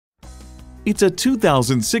It's a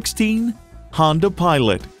 2016 Honda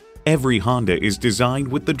Pilot. Every Honda is designed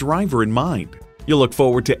with the driver in mind. You'll look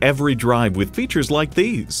forward to every drive with features like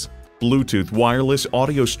these: Bluetooth wireless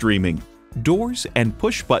audio streaming, doors and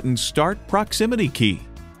push-button start proximity key,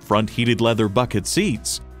 front heated leather bucket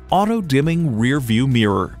seats, auto-dimming rear view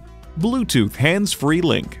mirror, Bluetooth hands-free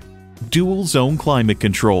link, dual zone climate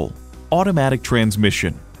control, automatic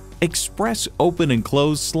transmission, express open and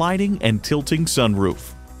close sliding and tilting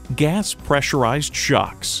sunroof, gas pressurized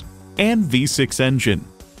shocks, and V6 engine.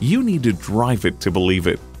 You need to drive it to believe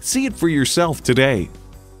it. See it for yourself today.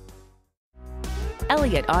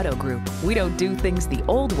 Elliott Auto Group. We don't do things the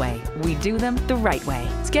old way, we do them the right way.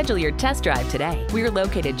 Schedule your test drive today. We're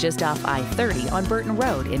located just off I-30 on Burton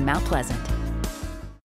Road in Mount Pleasant.